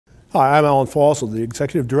Hi, I'm Alan Falsell, the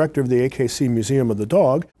Executive Director of the AKC Museum of the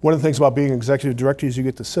Dog. One of the things about being Executive Director is you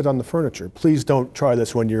get to sit on the furniture. Please don't try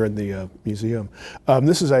this when you're in the museum.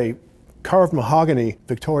 This is a carved mahogany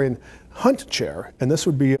Victorian hunt chair, and this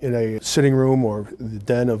would be in a sitting room or the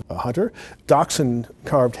den of a hunter. Dachshund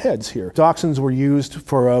carved heads here. Dachshunds were used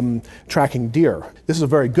for tracking deer. This is a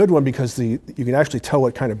very good one because you can actually tell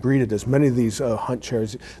what kind of breed it is. Many of these hunt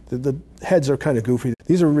chairs, the heads are kind of goofy.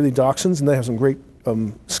 These are really Dachshunds, and they have some great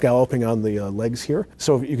scalloping on the legs here.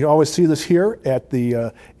 So you can always see this here at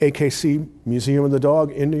the AKC Museum of the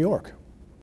Dog in New York.